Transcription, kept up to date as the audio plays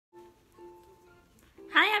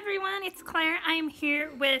everyone, it's Claire. I am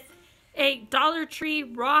here with a Dollar Tree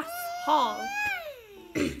Ross haul.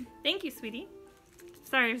 Thank you, sweetie.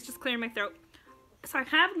 Sorry, I was just clearing my throat. So I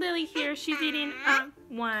have Lily here. She's eating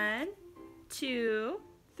 1, 2,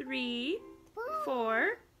 3, 4,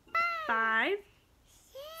 5,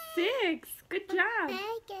 6. Good job.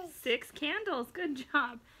 6 candles. Good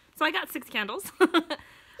job. So I got 6 candles.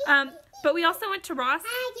 But we also went to Ross.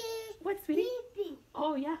 What, sweetie?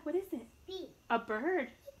 Oh, yeah. What is it? A bird.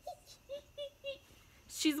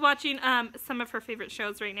 She's watching some of her favorite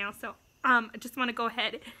shows right now. So I just want to go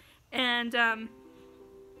ahead and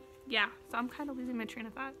yeah. So I'm kind of losing my train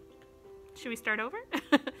of thought. Should we start over?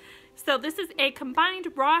 So this is a combined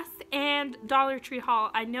Ross and Dollar Tree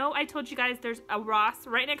haul. I know I told you guys there's a Ross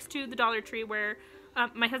right next to the Dollar Tree where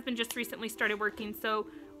my husband just recently started working. So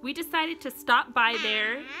we decided to stop by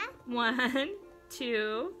there. 1,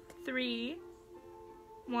 2, 3.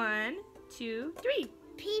 1, 2, 3.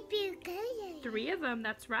 3 of them,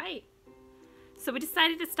 that's right. So we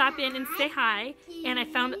decided to stop in and say hi, and I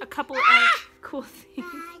found a couple of cool things.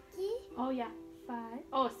 Oh yeah, 5.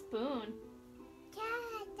 Oh, a spoon.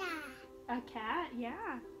 A cat,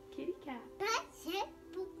 yeah. Kitty cat.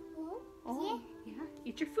 Oh, yeah.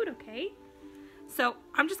 Eat your food, okay? So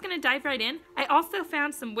I'm just going to dive right in. I also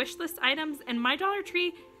found some wish list items, and my Dollar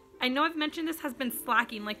Tree, I know I've mentioned this, has been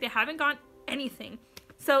slacking. Like, they haven't got anything.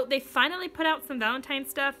 So they finally put out some Valentine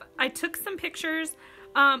stuff. I took some pictures.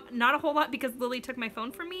 Not a whole lot because Lily took my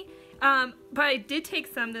phone from me. But I did take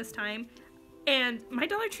some this time. And my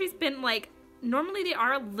Dollar Tree's been like, normally they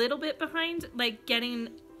are a little bit behind, like getting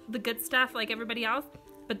the good stuff like everybody else.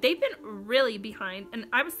 But they've been really behind. And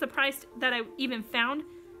I was surprised that I even found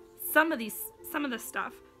some of this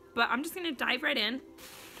stuff. But I'm just going to dive right in.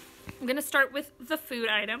 I'm going to start with the food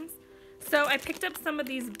items. So I picked up some of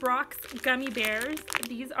these Brock's gummy bears.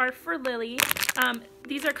 These are for Lily.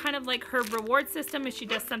 These are kind of like her reward system. If she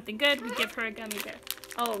does something good, we give her a gummy bear.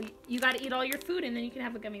 Oh, you got to eat all your food and then you can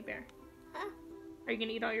have a gummy bear. Are you going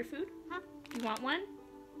to eat all your food? You want one?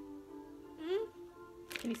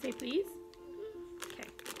 Can you say please? Okay.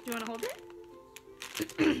 Do you want to hold it?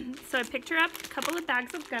 So I picked her up a couple of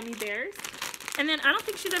bags of gummy bears. And then I don't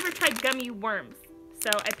think she's ever tried gummy worms.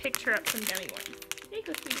 So I picked her up some gummy worms. There you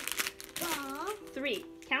go, sweetie. 3.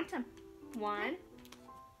 Count them. 1,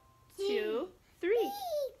 2, 3.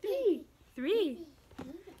 3.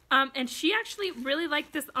 And she actually really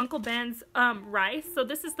liked this Uncle Ben's rice. So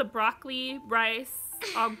this is the broccoli rice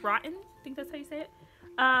au gratin. I think that's how you say it.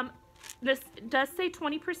 This does say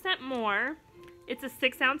 20% more. It's a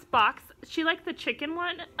 6-ounce box. She liked the chicken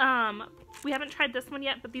one. We haven't tried this one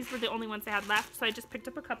yet, but these were the only ones I had left. So I just picked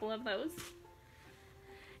up a couple of those.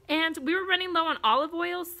 And we were running low on olive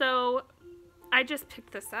oil, so I just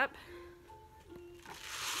picked this up.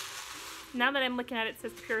 Now that I'm looking at it, it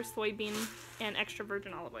says pure soybean and extra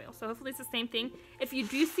virgin olive oil. So hopefully it's the same thing. If you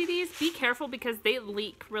do see these, be careful because they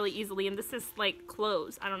leak really easily. And this is like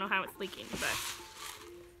clothes. I don't know how it's leaking, but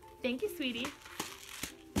thank you, sweetie.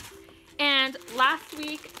 And last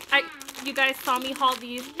week, you guys saw me haul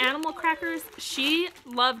these animal crackers. She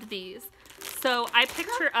loved these. So I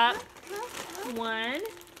picked her up 1,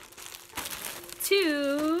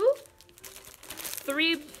 2,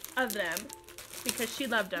 3 of them because she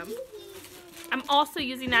loved them. I'm also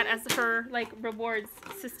using that as her like rewards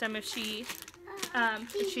system. If she's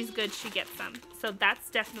good, she gets them. So that's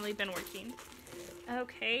definitely been working.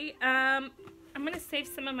 Okay, I'm gonna save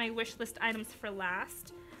some of my wish list items for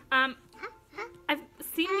last. I've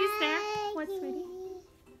seen these there. What, sweetie?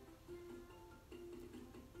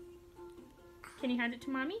 Can you hand it to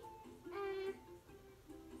mommy?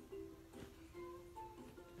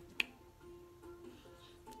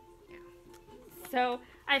 So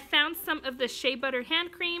I found some of the Shea Butter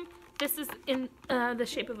hand cream. This is in the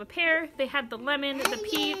shape of a pear. They had the lemon, the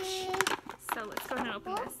peach. So let's go ahead and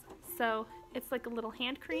open this. So it's like a little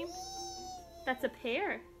hand cream. That's a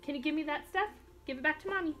pear. Can you give me that stuff? Give it back to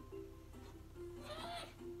mommy.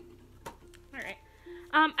 All right.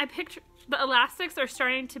 I picked the elastics are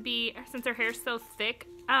starting to be, since her hair's so thick,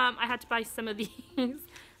 I had to buy some of these. I'm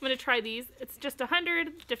gonna try these. It's just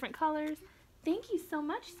 100 different colors. Thank you so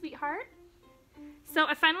much, sweetheart. So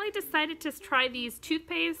I finally decided to try these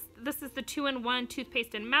toothpaste. This is the 2-in-1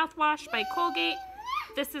 toothpaste and mouthwash by Colgate.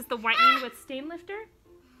 This is the whitening with stain lifter.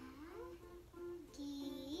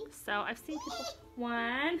 So I've seen people.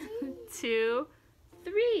 1, 2,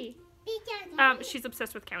 3. She's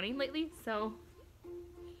obsessed with counting lately. So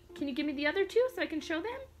can you give me the other 2 so I can show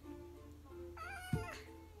them?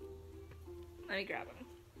 Let me grab them.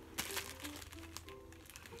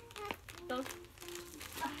 Those.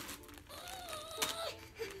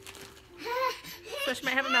 so she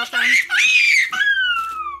might have a meltdown.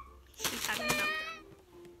 She's having a meltdown.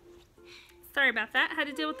 Sorry about that. Had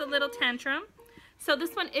to deal with the little tantrum. So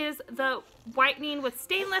this one is the whitening with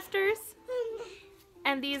stain lifters.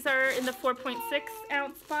 And these are in the 4.6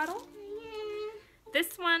 ounce bottle.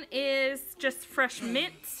 This one is just fresh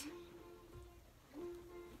mint.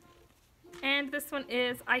 And this one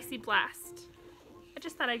is Icy Blast. I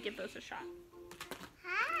just thought I'd give those a shot.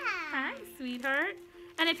 Hi, sweetheart.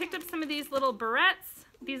 And I picked up some of these little barrettes.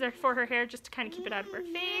 These are for her hair just to kind of keep it out of her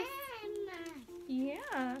face.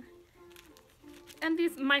 Yeah. And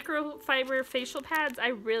these microfiber facial pads, I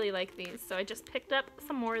really like these. So I just picked up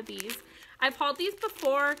some more of these. I've hauled these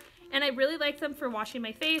before, and I really like them for washing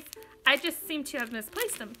my face. I just seem to have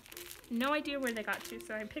misplaced them. No idea where they got to,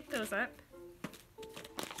 so I picked those up.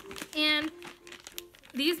 And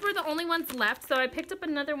these were the only ones left, so I picked up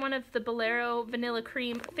another one of the Bolero Vanilla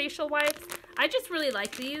Cream facial wipes. I just really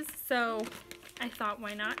like these, so I thought,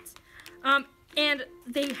 why not? And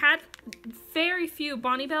they had very few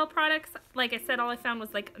Bonne Bell products. Like I said, all I found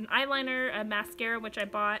was like an eyeliner, a mascara, which I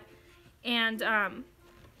bought, and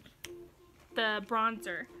the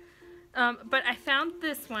bronzer. But I found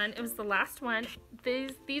this one. It was the last one.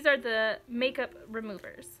 These are the makeup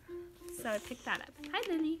removers. So I picked that up. Hi,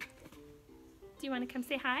 Lily. Do you want to come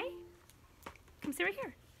say hi? Come sit right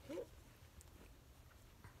here.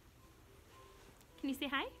 Can you say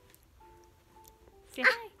hi? Say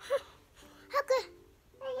hi.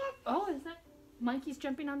 Oh, is that monkeys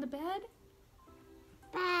jumping on the bed?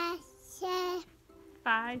 5, 6.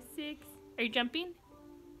 5, 6. Are you jumping?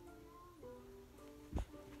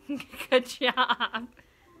 Good job.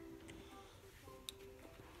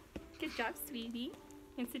 Good job, sweetie. You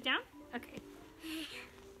can sit down? Okay.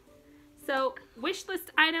 So, wish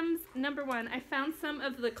list items, number 1. I found some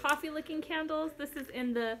of the coffee licking candles. This is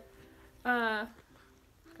in the,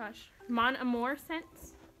 Mon Amour scent.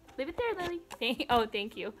 Leave it there, Lily. Oh,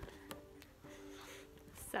 thank you.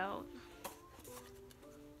 So,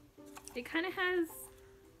 it kind of has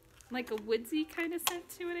like a woodsy kind of scent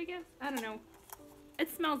to it, I guess. I don't know. It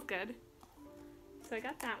smells good. So I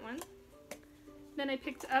got that one. Then I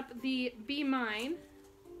picked up the Be Mine.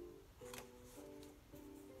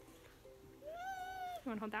 You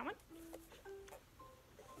want to hold that one?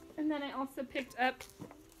 And then I also picked up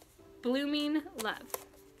Blooming Love.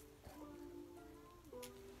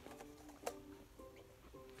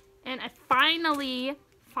 And I finally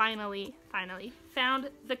found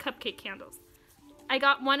the cupcake candles. I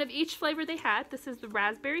got one of each flavor they had. This is the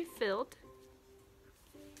raspberry filled.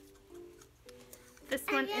 This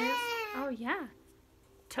one is, oh yeah,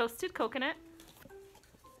 toasted coconut.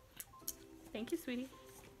 Thank you, sweetie.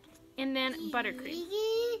 And then buttercream.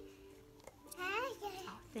 Oh,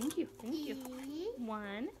 thank you, thank you.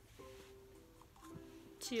 1,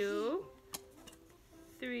 2,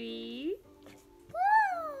 3,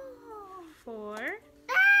 4,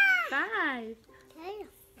 5,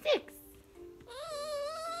 6.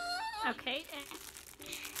 Okay.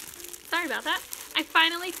 Sorry about that. I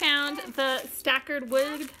finally found the Stackered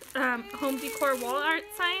Wood home decor wall art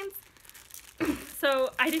signs.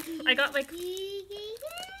 So I got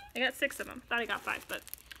 6 of them. Thought I got 5, but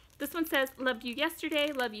this one says, loved you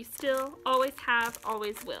yesterday, love you still, always have,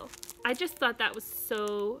 always will. I just thought that was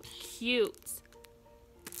so cute.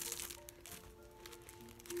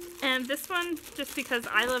 And this one, just because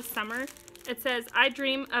I love summer, it says, I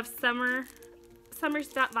dream of summers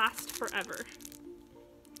that last forever.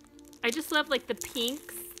 I just love like the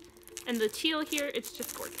pinks and the teal here. It's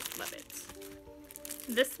just gorgeous. Love it.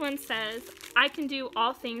 This one says, I can do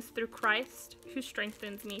all things through Christ who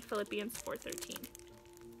strengthens me. Philippians 4:13.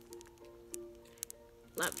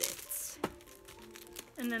 Loved it.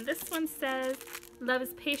 And then this one says, love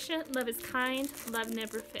is patient, love is kind, love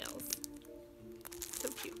never fails. So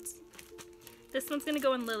cute. This one's going to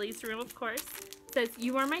go in Lily's room, of course. It says,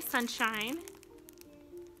 you are my sunshine.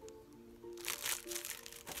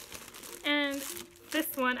 And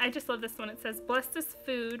this one, I just love this one. It says, bless this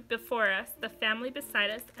food before us, the family beside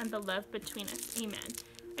us, and the love between us. Amen.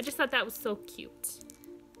 I just thought that was so cute.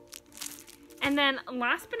 And then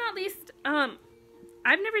last but not least, I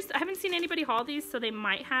haven't seen anybody haul these, so they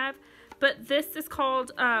might have. But this is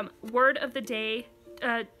called Word of the Day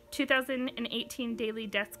 2018 Daily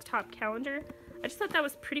Desktop Calendar. I just thought that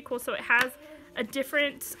was pretty cool. So it has a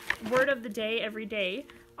different word of the day every day,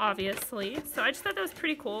 obviously. So I just thought that was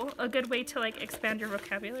pretty cool. A good way to like expand your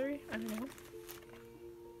vocabulary. I don't know.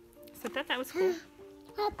 So I thought that was cool.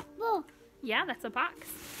 Yeah, that's a box.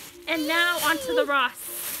 And now onto the Ross.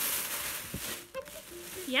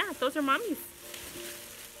 Yeah, those are Mommy's.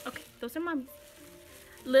 Okay, those are Mommy's.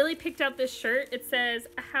 Lily picked out this shirt. It says,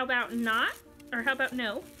 how about not? Or how about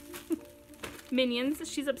no? Minions.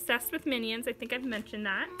 She's obsessed with Minions. I think I've mentioned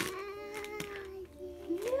that.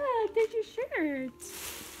 Yeah, there's your shirt.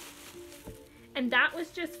 And that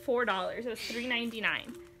was just $4. It was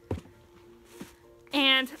 $3.99.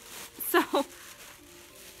 And so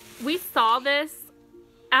we saw this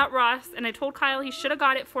at Ross, and I told Kyle he should have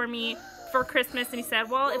got it for me for Christmas, and he said,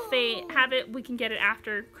 well, if they have it, we can get it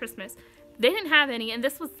after Christmas. They didn't have any, and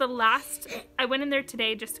this was the last. I went in there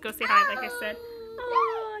today just to go say hi, like I said.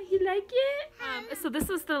 Oh, you like it? So this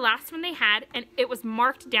was the last one they had, and it was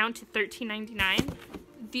marked down to $13.99.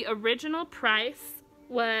 The original price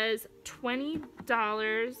was $20.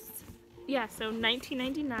 Yeah, so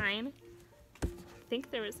 $19.99. I think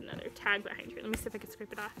there was another tag behind here. Let me see if I can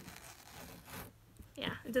scrape it off.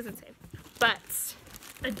 Yeah, it doesn't say. But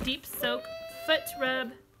a deep soak foot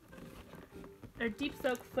rub, or deep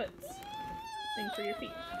soak foot thing for your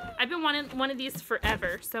feet. I've been wanting one of these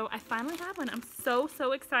forever, so I finally have one. I'm so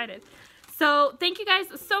excited. So thank you guys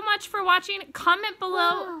so much for watching. Comment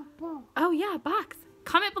below. Oh yeah, box.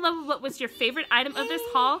 Comment below what was your favorite item of this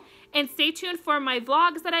haul, and stay tuned for my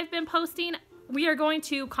vlogs that I've been posting. We are going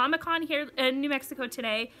to Comic-Con here in New Mexico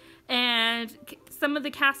today, and some of the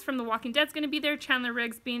cast from The Walking Dead is going to be there, Chandler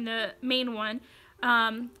Riggs being the main one.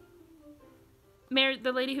 The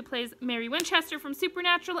lady who plays Mary Winchester from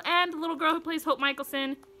Supernatural, and the little girl who plays Hope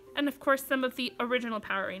Michelson, and of course some of the original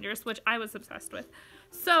Power Rangers, which I was obsessed with.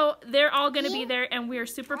 So they're all going to be there, and we are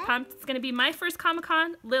super pumped. It's going to be my first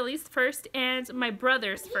Comic-Con, Lily's first, and my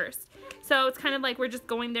brother's first. So it's kind of like we're just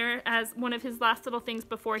going there as one of his last little things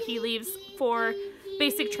before he leaves for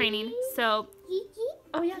basic training. So,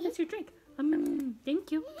 oh yeah, that's your drink.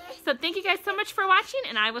 Thank you. So thank you guys so much for watching,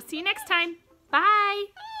 and I will see you next time. Bye.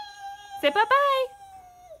 Say bye-bye.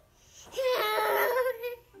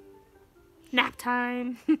 Nap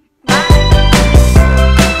time. Bye.